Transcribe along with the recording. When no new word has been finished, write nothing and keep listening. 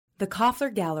The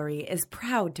Koffler Gallery is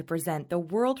proud to present the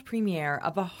world premiere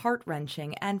of a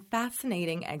heart-wrenching and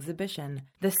fascinating exhibition,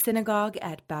 The Synagogue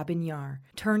at Babin Yar,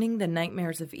 Turning the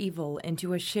Nightmares of Evil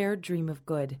into a Shared Dream of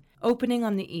Good. Opening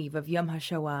on the eve of Yom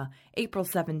HaShoah, April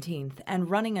 17th,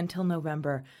 and running until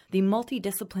November, the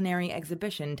multidisciplinary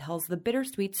exhibition tells the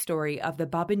bittersweet story of the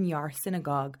Babin Yar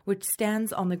Synagogue, which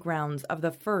stands on the grounds of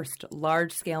the first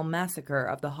large-scale massacre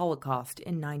of the Holocaust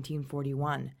in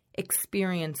 1941.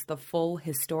 Experience the full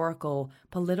historical,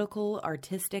 political,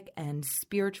 artistic, and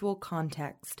spiritual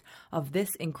context of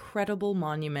this incredible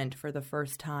monument for the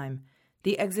first time.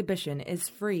 The exhibition is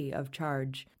free of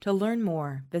charge. To learn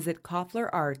more, visit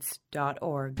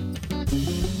kofflerarts.org.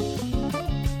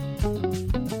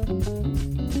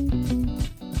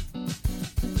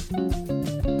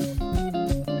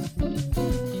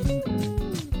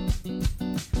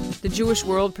 The Jewish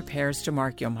world prepares to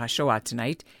mark Yom HaShoah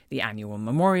tonight, the annual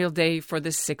memorial day for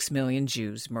the 6 million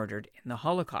Jews murdered in the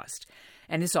Holocaust.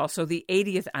 And it's also the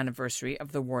 80th anniversary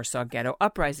of the Warsaw Ghetto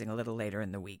Uprising a little later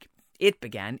in the week. It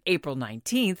began April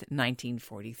 19th,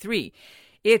 1943.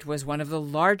 It was one of the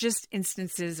largest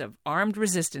instances of armed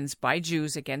resistance by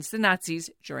Jews against the Nazis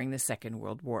during the Second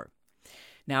World War.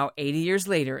 Now, 80 years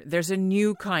later, there's a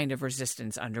new kind of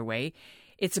resistance underway.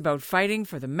 It's about fighting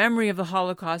for the memory of the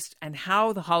Holocaust and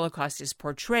how the Holocaust is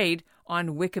portrayed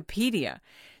on Wikipedia.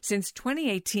 Since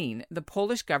 2018, the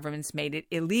Polish government's made it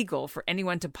illegal for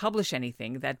anyone to publish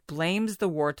anything that blames the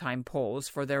wartime Poles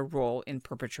for their role in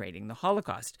perpetrating the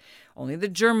Holocaust. Only the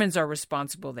Germans are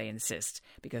responsible, they insist,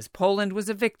 because Poland was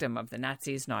a victim of the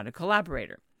Nazis, not a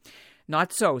collaborator.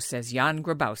 Not so, says Jan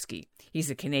Grabowski.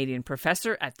 He's a Canadian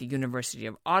professor at the University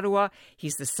of Ottawa.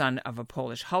 He's the son of a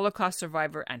Polish Holocaust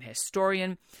survivor and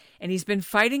historian, and he's been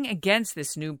fighting against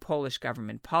this new Polish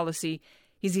government policy.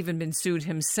 He's even been sued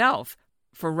himself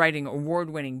for writing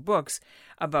award-winning books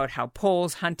about how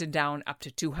Poles hunted down up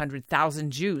to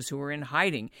 200,000 Jews who were in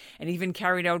hiding and even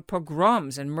carried out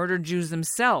pogroms and murdered Jews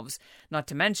themselves, not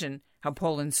to mention how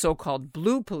Poland's so-called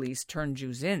blue police turned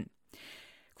Jews in.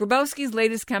 Grabowski's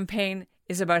latest campaign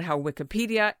is about how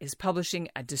Wikipedia is publishing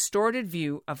a distorted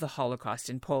view of the Holocaust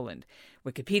in Poland.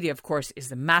 Wikipedia, of course, is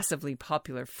the massively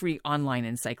popular free online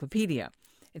encyclopedia.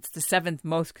 It's the 7th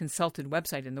most consulted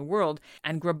website in the world,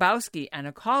 and Grabowski and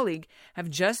a colleague have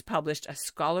just published a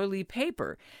scholarly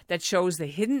paper that shows the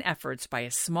hidden efforts by a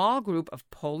small group of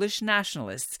Polish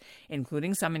nationalists,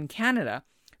 including some in Canada,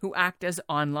 who act as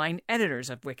online editors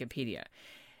of Wikipedia.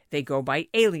 They go by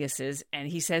aliases, and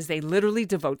he says they literally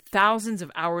devote thousands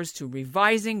of hours to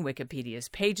revising Wikipedia's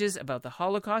pages about the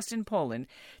Holocaust in Poland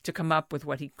to come up with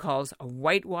what he calls a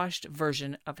whitewashed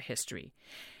version of history.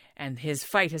 And his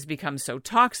fight has become so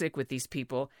toxic with these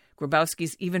people,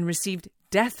 Grabowski's even received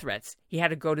death threats. He had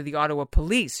to go to the Ottawa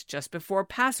police just before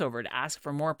Passover to ask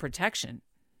for more protection.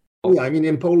 Yeah, I mean,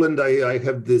 in Poland, I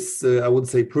have this, I would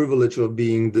say, privilege of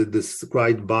being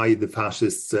described by the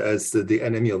fascists as the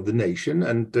enemy of the nation.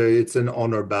 And it's an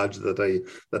honor badge that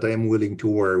I am willing to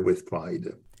wear with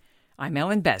pride. I'm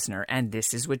Ellen Besner, and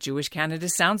this is what Jewish Canada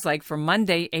sounds like for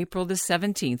Monday, April the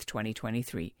 17th,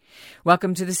 2023.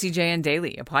 Welcome to the CJN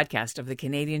Daily, a podcast of the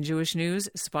Canadian Jewish News,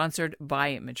 sponsored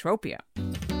by Metropia.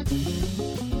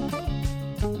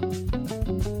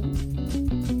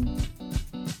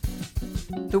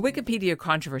 The Wikipedia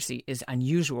controversy is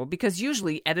unusual because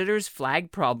usually editors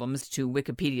flag problems to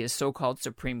Wikipedia's so-called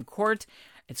Supreme Court.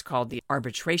 It's called the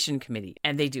Arbitration Committee,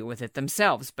 and they deal with it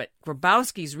themselves. But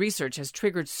Grabowski's research has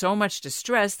triggered so much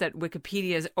distress that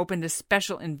Wikipedia has opened a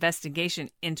special investigation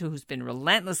into who's been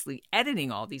relentlessly editing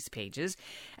all these pages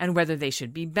and whether they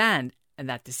should be banned. And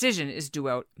that decision is due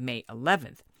out May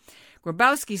 11th.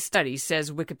 Grabowski's study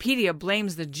says Wikipedia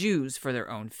blames the Jews for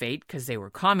their own fate because they were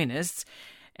communists.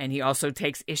 And he also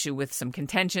takes issue with some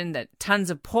contention that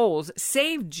tons of Poles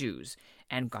saved Jews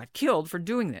and got killed for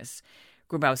doing this.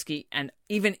 Grabowski and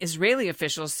even Israeli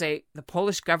officials say the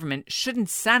Polish government shouldn't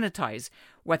sanitize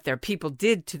what their people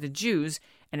did to the Jews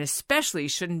and especially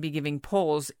shouldn't be giving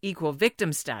Poles equal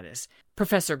victim status.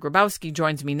 Professor Grabowski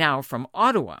joins me now from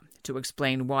Ottawa to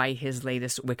explain why his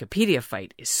latest Wikipedia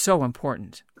fight is so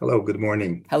important. Hello, good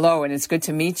morning. Hello, and it's good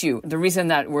to meet you. The reason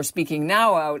that we're speaking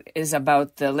now out is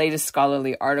about the latest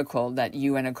scholarly article that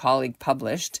you and a colleague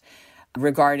published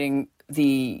regarding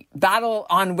the battle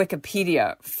on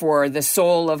Wikipedia for the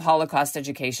soul of Holocaust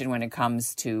education when it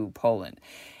comes to Poland.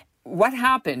 What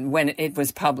happened when it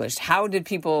was published? How did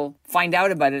people find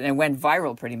out about it and it went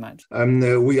viral pretty much?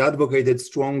 We advocated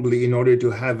strongly in order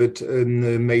to have it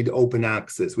made open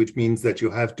access, which means that you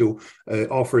have to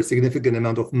offer a significant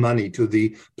amount of money to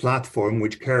the platform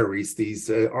which carries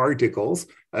these articles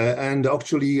And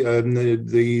actually,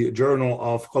 the Journal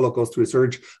of Holocaust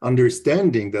Research,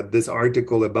 understanding that this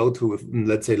article about,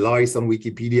 let's say, lies on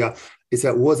Wikipedia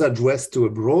was addressed to a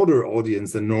broader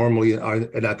audience than normally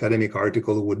an academic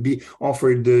article would be,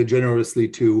 offered generously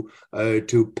to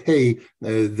pay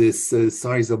this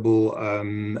sizable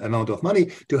amount of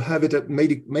money to have it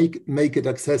make it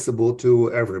accessible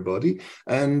to everybody.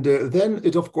 And then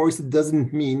it, of course, it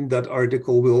doesn't mean that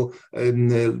article will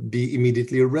be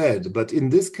immediately read. But in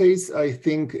this case, I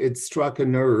think it struck a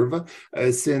nerve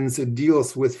since it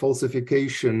deals with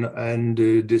falsification and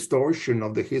distortion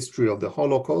of the history of the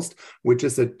Holocaust, which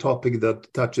is a topic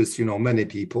that touches, many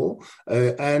people,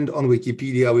 and on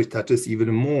Wikipedia, which touches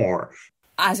even more.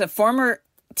 As a former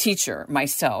teacher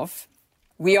myself,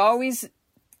 we always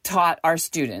taught our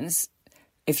students,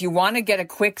 if you want to get a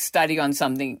quick study on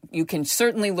something, you can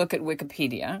certainly look at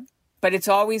Wikipedia, but it's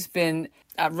always been,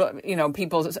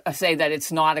 people say that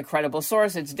it's not a credible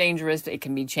source, it's dangerous, it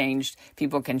can be changed,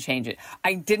 people can change it.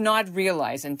 I did not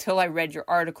realize until I read your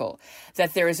article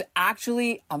that there is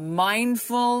actually a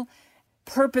mindful,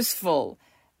 purposeful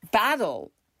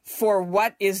battle for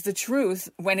what is the truth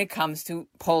when it comes to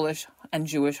Polish and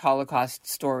Jewish Holocaust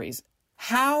stories.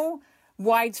 How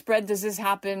widespread does this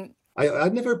happen? I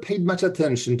never paid much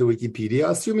attention to Wikipedia,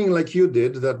 assuming like you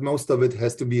did that most of it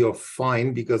has to be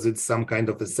fine because it's some kind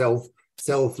of a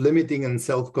self-limiting and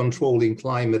self-controlling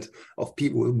climate of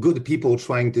people, good people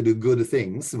trying to do good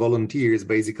things, volunteers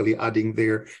basically adding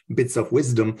their bits of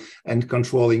wisdom and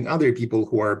controlling other people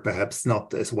who are perhaps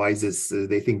not as wise as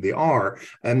they think they are.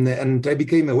 And I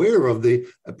became aware of the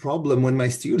problem when my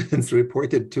students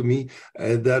reported to me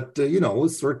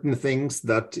that, certain things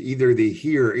that either they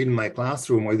hear in my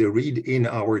classroom or they read in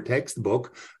our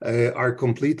textbook are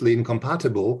completely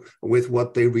incompatible with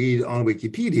what they read on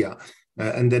Wikipedia.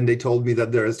 And then they told me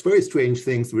that there are very strange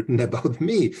things written about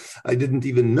me. I didn't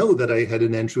even know that I had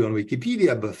an entry on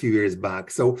Wikipedia a few years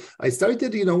back. So I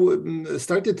started,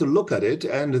 started to look at it.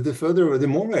 And the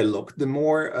more I looked, the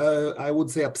more I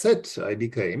would say upset I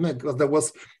became, because there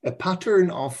was a pattern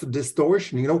of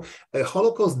distortion. A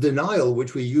Holocaust denial,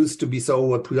 which we used to be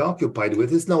so preoccupied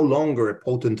with, is no longer a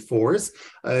potent force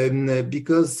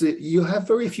because you have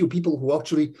very few people who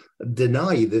actually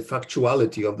deny the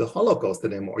factuality of the Holocaust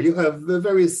anymore. You have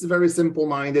very, very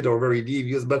simple-minded or very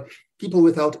devious, but people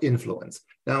without influence.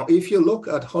 Now, if you look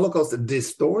at Holocaust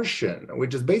distortion,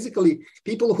 which is basically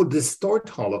people who distort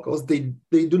Holocaust, they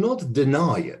do not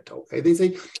deny it, okay? They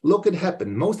say, look, it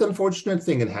happened. Most unfortunate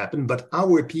thing had happened, but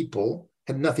our people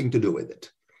had nothing to do with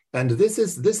it. And this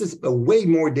is a way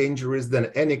more dangerous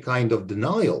than any kind of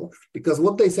denial, because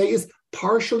what they say is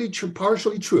partially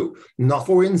true. Now,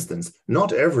 for instance,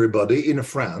 not everybody in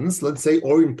France, let's say,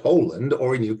 or in Poland,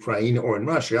 or in Ukraine, or in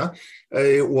Russia,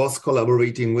 was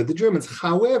collaborating with the Germans.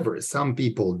 However, some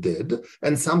people did,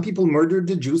 and some people murdered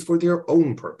the Jews for their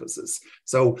own purposes.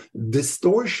 So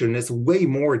distortion is way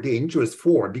more dangerous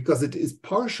because it is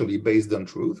partially based on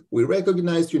truth. We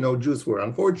recognize, Jews were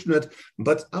unfortunate,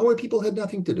 but our people had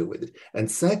nothing to do with it.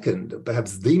 And second,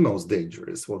 perhaps the most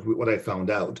dangerous, what I found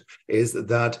out, is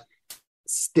that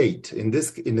state, in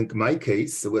my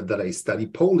case that I study,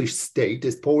 Polish state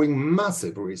is pouring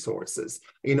massive resources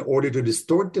in order to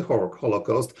distort the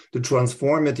Holocaust, to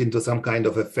transform it into some kind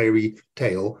of a fairy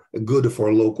tale, good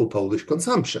for local Polish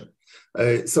consumption.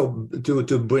 So to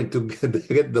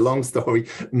get the long story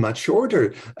much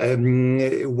shorter,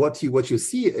 what you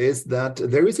see is that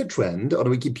there is a trend on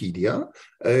Wikipedia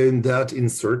that in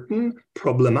certain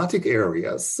problematic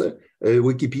areas,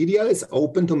 Wikipedia is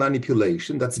open to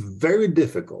manipulation. That's very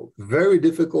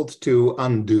difficult to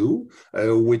undo,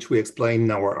 which we explain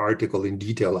in our article in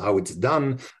detail how it's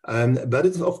done. But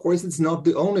it's not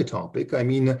the only topic. I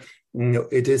mean,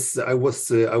 it is. I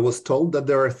was told that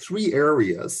there are 3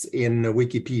 areas in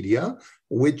Wikipedia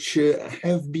which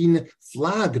have been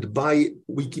flagged by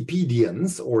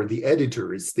Wikipedians or the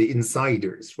editors, the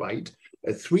insiders, right?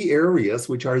 3 areas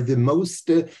which are the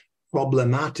most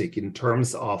problematic in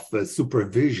terms of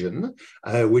supervision,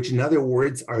 which in other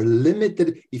words are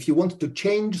limited. If you want to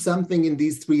change something in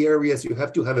these 3 areas, you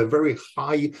have to have a very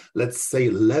high, let's say,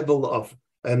 level of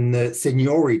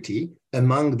seniority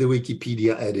among the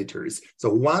Wikipedia editors.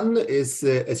 So one is,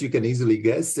 as you can easily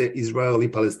guess,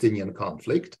 Israeli-Palestinian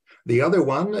conflict. The other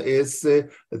one is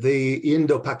the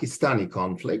Indo-Pakistani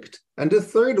conflict. And the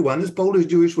third one is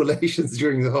Polish-Jewish relations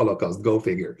during the Holocaust, go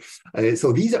figure.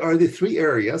 So these are the three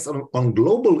areas on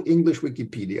global English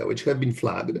Wikipedia which have been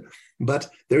flagged, but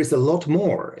there is a lot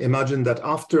more. Imagine that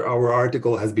after our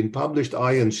article has been published,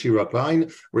 I and Shira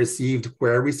Klein received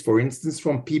queries, for instance,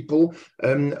 from people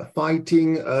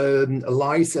fighting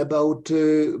lies about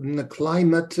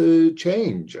climate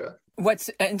change. What's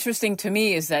interesting to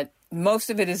me is that most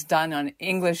of it is done on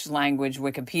English language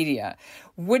Wikipedia.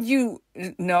 Would you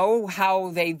know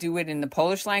how they do it in the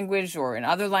Polish language or in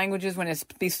other languages when it's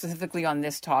specifically on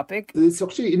this topic? It's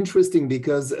actually interesting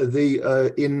because I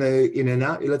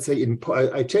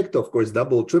checked, of course,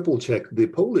 triple checked the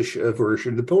Polish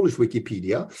version, the Polish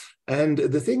Wikipedia. And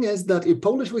the thing is that in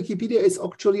Polish Wikipedia is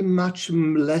actually much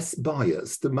less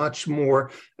biased, much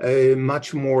more,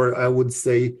 I would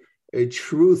say,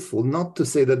 truthful. Not to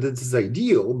say that this is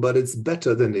ideal, but it's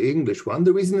better than the English one.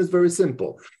 The reason is very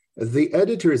simple. The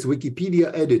editors, Wikipedia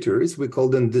editors, we call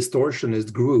them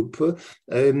distortionist group,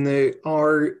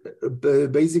 are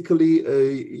basically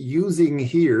using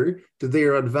here to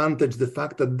their advantage the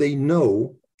fact that they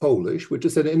know Polish, which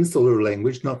is an insular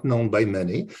language not known by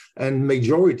many, and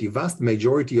vast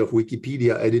majority of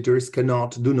Wikipedia editors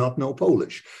do not know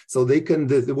Polish. So they can,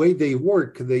 the way they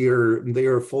work,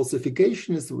 their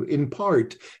falsification is in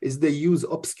part is they use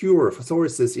obscure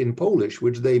sources in Polish,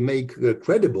 which they make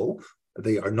credible.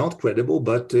 They are not credible,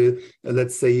 but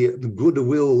let's say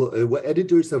goodwill,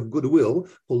 editors of goodwill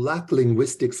who lack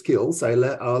linguistic skills are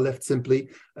left simply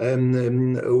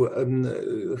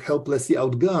helplessly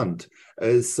outgunned.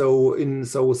 So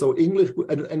English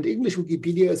and English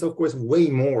Wikipedia is of course way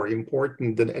more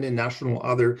important than any national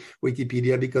other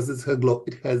Wikipedia because it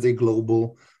has a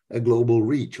global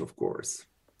reach, of course.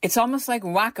 It's almost like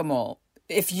whack-a-mole.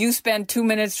 If you spend 2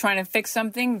 minutes trying to fix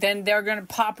something, then they're going to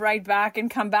pop right back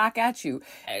and come back at you.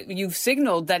 You've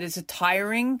signaled that it's a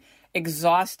tiring,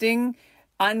 exhausting,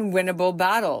 unwinnable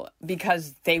battle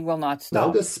because they will not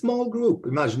stop. Now, a small group,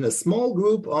 imagine a small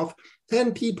group of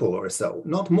 10 people or so,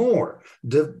 not more,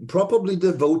 probably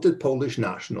devoted Polish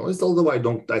nationalists, although I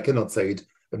cannot say it.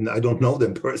 I don't know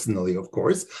them personally, of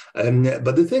course.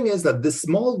 But the thing is that this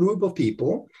small group of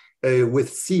people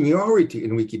with seniority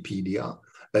in Wikipedia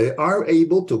are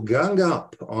able to gang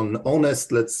up on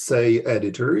honest, let's say,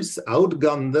 editors,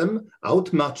 outgun them,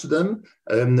 outmatch them,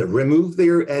 remove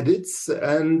their edits,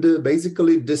 and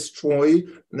basically destroy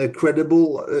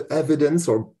credible evidence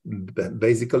or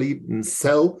basically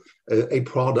sell a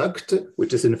product,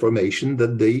 which is information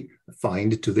that they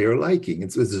find to their liking.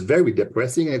 It's very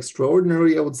depressing and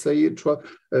extraordinary, I would say,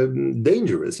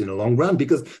 dangerous in the long run,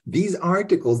 because these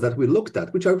articles that we looked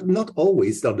at, which are not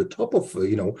always on the top of,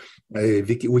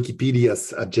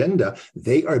 Wikipedia's agenda,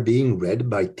 they are being read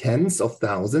by tens of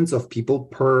thousands of people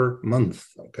per month,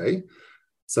 okay?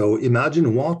 So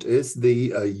imagine what is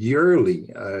the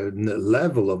yearly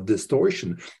level of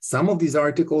distortion. Some of these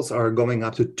articles are going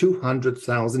up to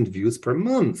 200,000 views per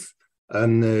month.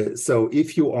 And so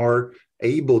if you are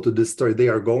able to distort, they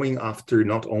are going after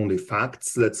not only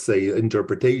facts, let's say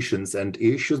interpretations and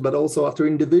issues, but also after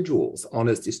individuals,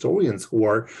 honest historians who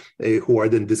are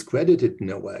then discredited in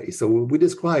a way. So we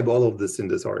describe all of this in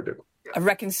this article. A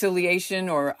reconciliation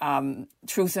or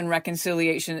truth and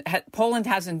reconciliation. Poland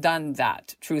hasn't done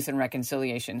that, truth and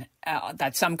reconciliation,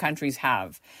 that some countries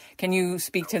have. Can you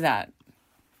speak to that?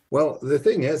 Well, the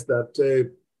thing is that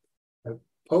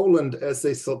Poland as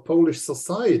a Polish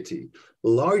society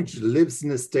largely lives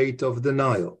in a state of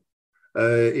denial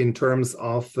in terms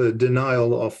of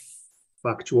denial of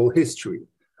factual history.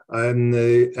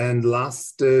 And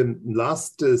last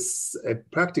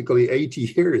practically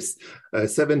 80 years,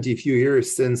 70 few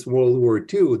years since World War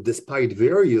II, despite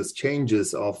various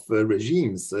changes of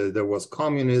regimes, there was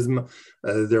communism,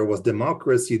 there was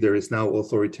democracy, there is now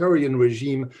authoritarian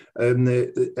regime.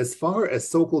 As far as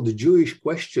so-called Jewish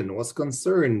question was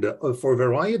concerned, for a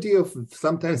variety of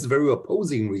sometimes very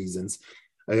opposing reasons,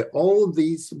 all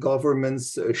these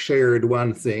governments shared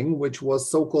one thing, which was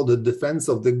so-called the defense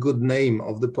of the good name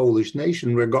of the Polish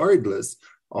nation, regardless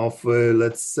of,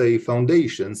 let's say,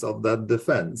 foundations of that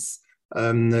defense.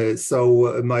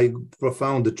 So my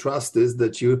profound trust is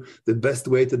that the best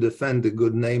way to defend the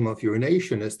good name of your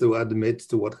nation is to admit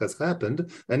to what has happened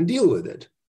and deal with it.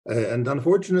 And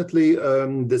unfortunately,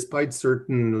 despite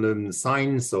certain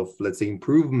signs of, let's say,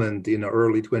 improvement in the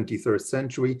early 21st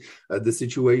century, the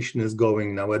situation is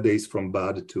going nowadays from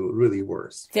bad to really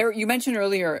worse. You mentioned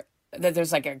earlier that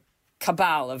there's like a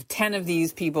cabal of 10 of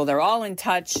these people. They're all in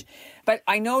touch, but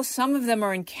I know some of them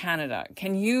are in Canada.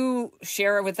 Can you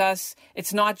share with us?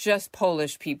 It's not just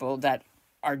Polish people that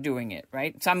are doing it,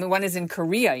 right? One is in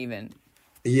Korea even.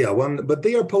 Yeah, but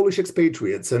they are Polish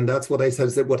expatriates, and that's what I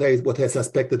said. What I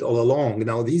suspected all along.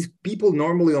 Now, these people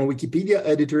normally on Wikipedia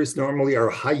editors normally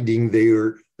are hiding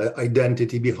their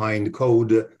identity behind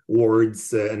code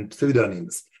words and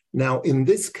pseudonyms. Now, in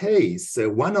this case,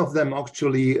 one of them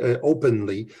actually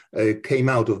openly came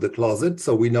out of the closet.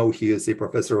 So we know he is a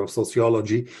professor of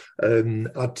sociology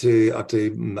at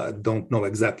I don't know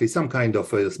exactly, some kind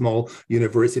of a small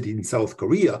university in South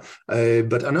Korea.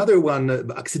 But another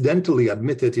one accidentally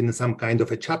admitted in some kind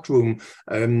of a chat room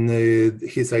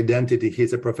his identity.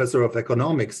 He's a professor of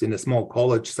economics in a small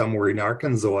college somewhere in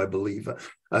Arkansas, I believe.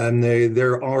 And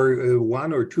there are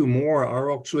one or two more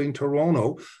are actually in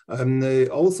Toronto,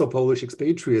 also Polish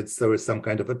expatriates. There is some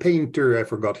kind of a painter, I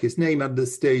forgot his name at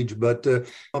this stage, but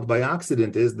not by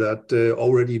accident is that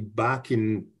already back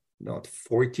in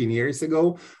 14 years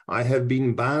ago, I have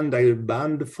been banned. I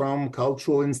banned from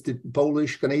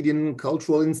Polish Canadian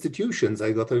cultural institutions.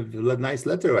 I got a nice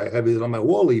letter. I have it on my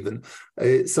wall even.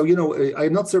 So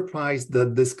I'm not surprised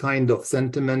that this kind of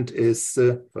sentiment is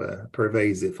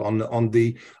pervasive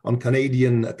on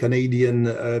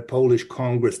Canadian Polish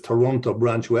Congress Toronto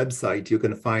branch website. You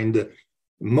can find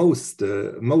most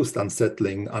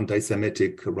unsettling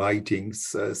anti-Semitic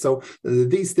writings. So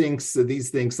these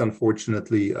things,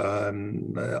 unfortunately,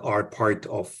 are part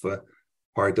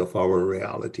of our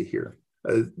reality here.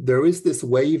 There is this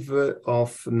wave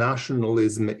of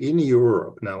nationalism in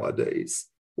Europe nowadays,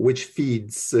 which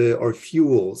feeds or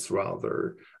fuels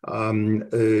rather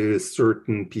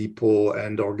certain people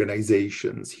and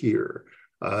organizations here,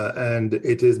 and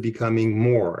it is becoming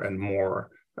more and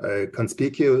more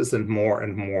conspicuous and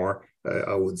more,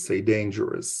 I would say,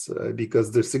 dangerous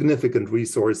because the significant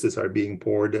resources are being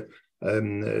poured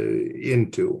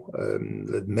into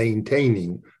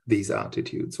maintaining these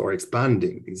attitudes or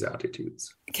expanding these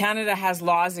attitudes. Canada has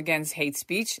laws against hate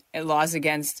speech,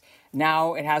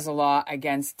 now it has a law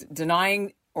against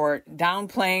denying or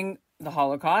downplaying the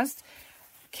Holocaust.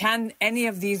 Can any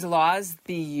of these laws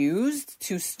be used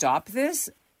to stop this?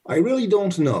 I really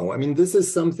don't know. I mean, this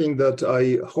is something that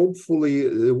I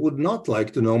hopefully would not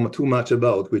like to know too much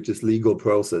about, which is legal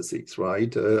processes,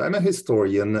 right? I'm a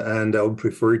historian and I would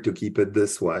prefer to keep it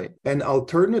this way. An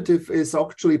alternative is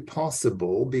actually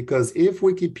possible because if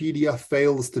Wikipedia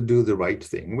fails to do the right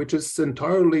thing, which is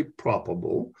entirely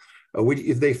probable,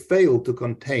 if they fail to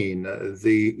contain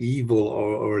the evil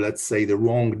or let's say the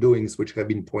wrongdoings which have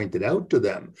been pointed out to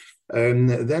them,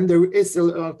 then there is,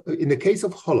 in the case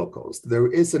of Holocaust, there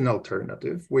is an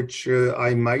alternative, which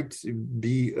I might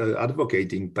be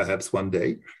advocating perhaps one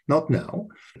day, not now.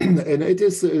 And it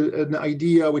is an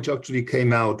idea which actually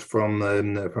came out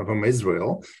from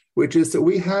Israel, which is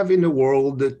we have in the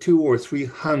world 200 or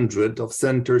 300 of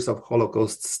centers of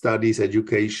Holocaust studies,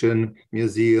 education,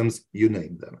 museums, you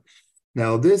name them.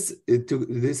 Now, this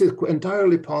is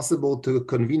entirely possible to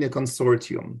convene a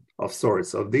consortium of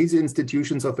sorts of these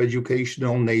institutions of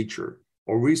educational nature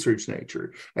or research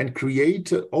nature and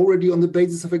create already on the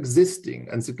basis of existing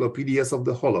encyclopedias of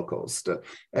the Holocaust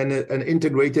and an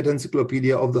integrated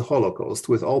encyclopedia of the Holocaust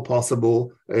with all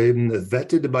possible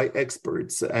vetted by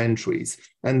experts entries.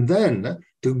 And then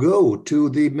to go to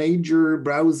the major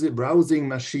browsing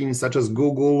machines such as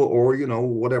Google or,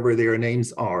 whatever their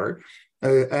names are,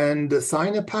 and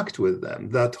sign a pact with them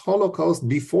that Holocaust,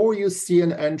 before you see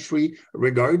an entry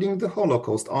regarding the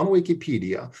Holocaust on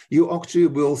Wikipedia, you actually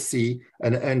will see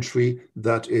an entry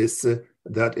that is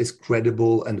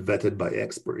credible and vetted by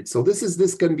experts. So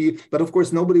this can be, but of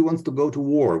course nobody wants to go to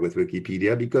war with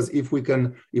Wikipedia, because if we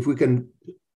can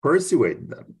persuade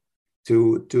them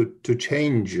to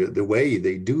change the way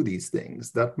they do these things,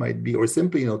 that might be, or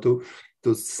simply to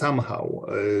somehow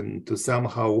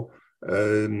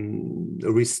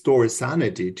restore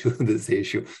sanity to this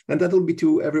issue, and that will be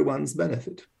to everyone's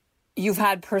benefit. You've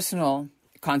had personal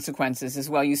consequences as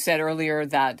well. You said earlier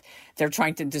that they're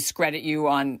trying to discredit you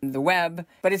on the web,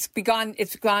 but it's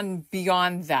gone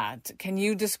beyond that. Can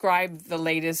you describe the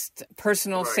latest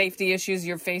personal safety issues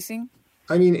you're facing?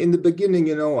 I mean, in the beginning,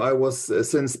 I was,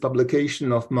 since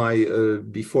publication of my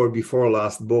before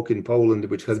last book in Poland,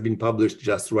 which has been published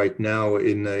just right now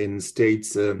in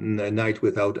States, Night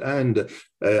Without End,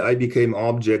 I became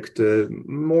object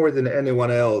more than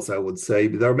anyone else, I would say.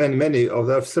 There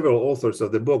are several authors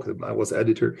of the book. I was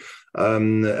editor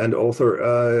and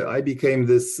author. I became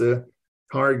this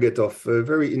target of a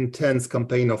very intense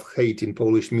campaign of hate in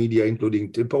Polish media,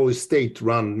 including the Polish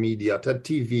state-run media,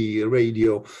 TV,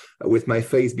 radio, with my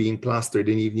face being plastered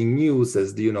in evening news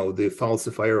as the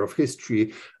falsifier of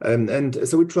history, and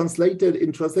so it translated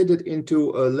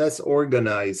into less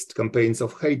organized campaigns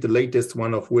of hate. The latest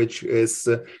one of which is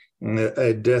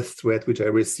a death threat which I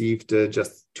received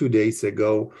just 2 days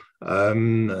ago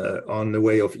on the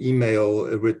way of email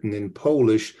written in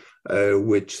Polish,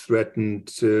 which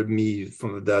threatened me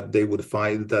that they would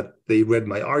find that they read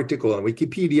my article on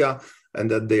Wikipedia and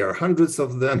that there are hundreds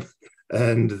of them,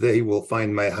 and they will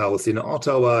find my house in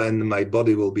Ottawa and my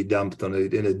body will be dumped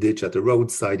in a ditch at the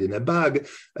roadside in a bag.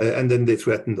 And then they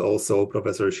threatened also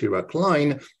Professor Shira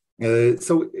Klein.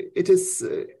 So it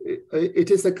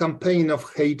is a campaign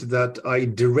of hate that I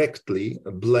directly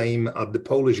blame at the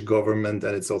Polish government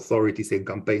and its authorities in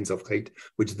campaigns of hate,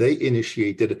 which they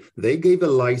initiated. They gave a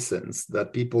license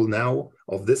that people now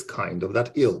of this kind, of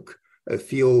that ilk,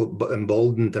 feel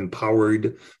emboldened,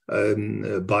 empowered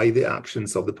by the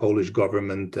actions of the Polish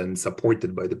government and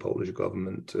supported by the Polish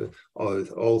government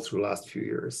all through the last few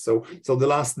years. So the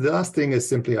last thing is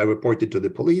simply I reported to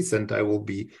the police, and I will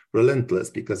be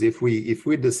relentless, because if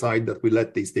we decide that we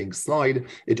let these things slide,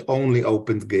 it only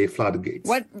opens gay floodgates.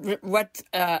 What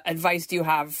advice do you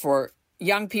have for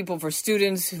young people, for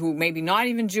students who maybe not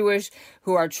even Jewish,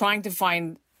 who are trying to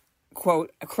find,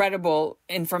 quote, credible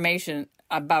information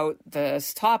about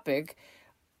this topic?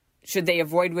 Should they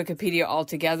avoid Wikipedia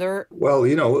altogether? Well,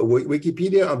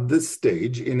 Wikipedia at this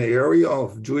stage in the area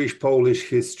of Jewish-Polish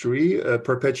history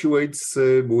perpetuates,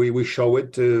 we show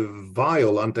it,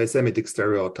 vile anti-Semitic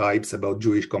stereotypes about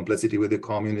Jewish complicity with the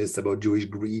communists, about Jewish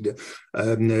greed,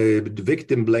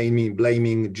 victim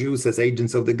blaming Jews as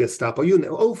agents of the Gestapo,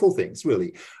 awful things,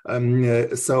 really.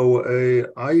 So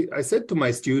I said to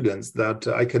my students that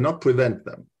I cannot prevent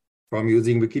them from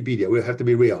using Wikipedia. We have to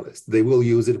be realist. They will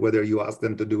use it whether you ask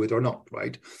them to do it or not,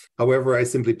 right? However, I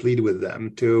simply plead with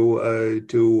them to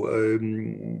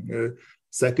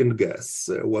second guess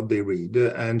what they read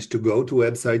and to go to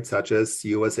websites such as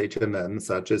USHMM,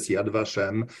 such as Yad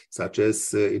Vashem, such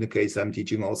as, in the case I'm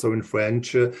teaching also in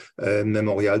French,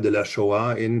 Mémorial de la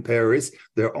Shoah in Paris.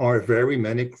 There are very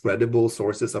many credible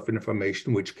sources of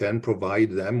information which can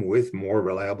provide them with more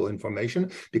reliable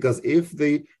information, because if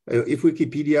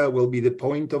Wikipedia will be the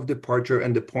point of departure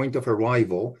and the point of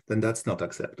arrival, then that's not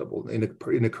acceptable. In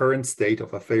the current state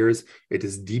of affairs, it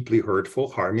is deeply hurtful,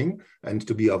 harming, and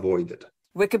to be avoided.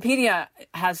 Wikipedia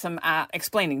has some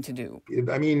explaining to do.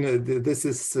 I mean, this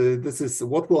is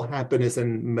what will happen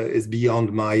is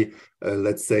beyond my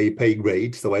let's say pay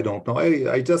grade. So I don't know.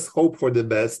 I just hope for the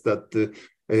best that.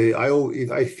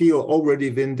 I feel already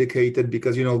vindicated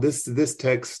because, this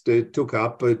text took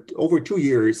up over 2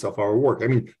 years of our work. I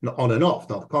mean, on and off,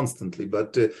 not constantly,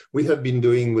 but we have been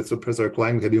doing with Professor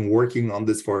Klein, we have been working on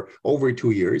this for over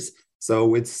 2 years.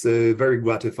 So it's very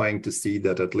gratifying to see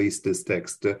that at least this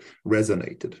text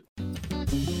resonated.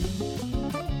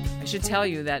 I should tell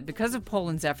you that because of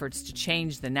Poland's efforts to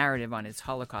change the narrative on its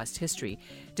Holocaust history,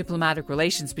 diplomatic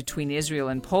relations between Israel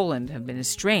and Poland have been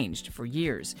estranged for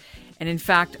years. And in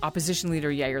fact, opposition leader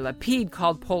Yair Lapid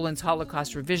called Poland's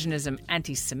Holocaust revisionism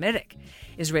anti-Semitic.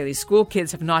 Israeli school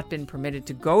kids have not been permitted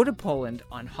to go to Poland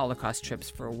on Holocaust trips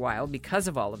for a while because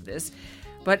of all of this.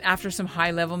 But after some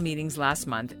high-level meetings last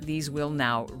month, these will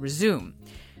now resume.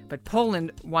 But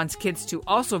Poland wants kids to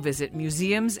also visit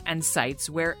museums and sites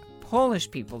where Polish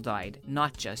people died,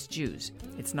 not just Jews.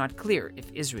 It's not clear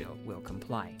if Israel will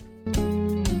comply.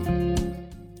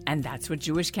 And that's what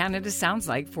Jewish Canada sounds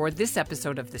like for this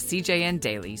episode of the CJN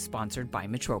Daily, sponsored by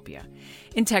Metropia.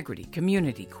 Integrity,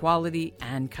 community, quality,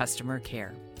 and customer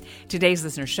care. Today's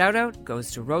listener shout-out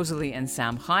goes to Rosalie and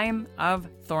Sam Chaim of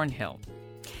Thornhill.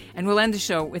 And we'll end the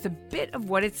show with a bit of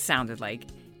what it sounded like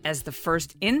as the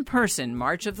first in-person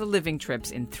March of the Living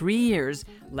trips in 3 years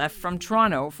left from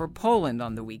Toronto for Poland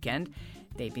on the weekend.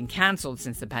 They've been cancelled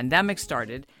since the pandemic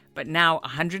started, but now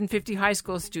 150 high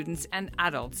school students and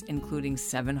adults, including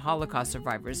 7 Holocaust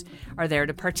survivors, are there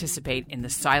to participate in the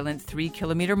silent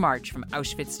 3-kilometer march from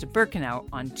Auschwitz to Birkenau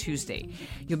on Tuesday.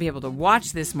 You'll be able to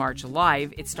watch this march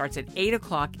live. It starts at 8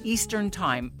 o'clock Eastern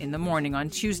Time in the morning on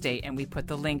Tuesday, and we put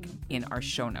the link in our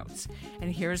show notes. And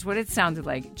here's what it sounded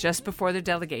like just before the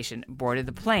delegation boarded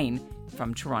the plane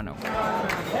from Toronto.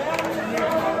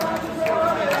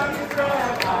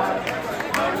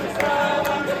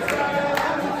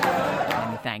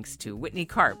 Thanks to Whitney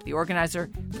Karp, the organizer,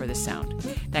 for the sound.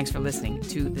 Thanks for listening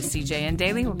to the CJN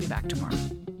Daily. We'll be back tomorrow.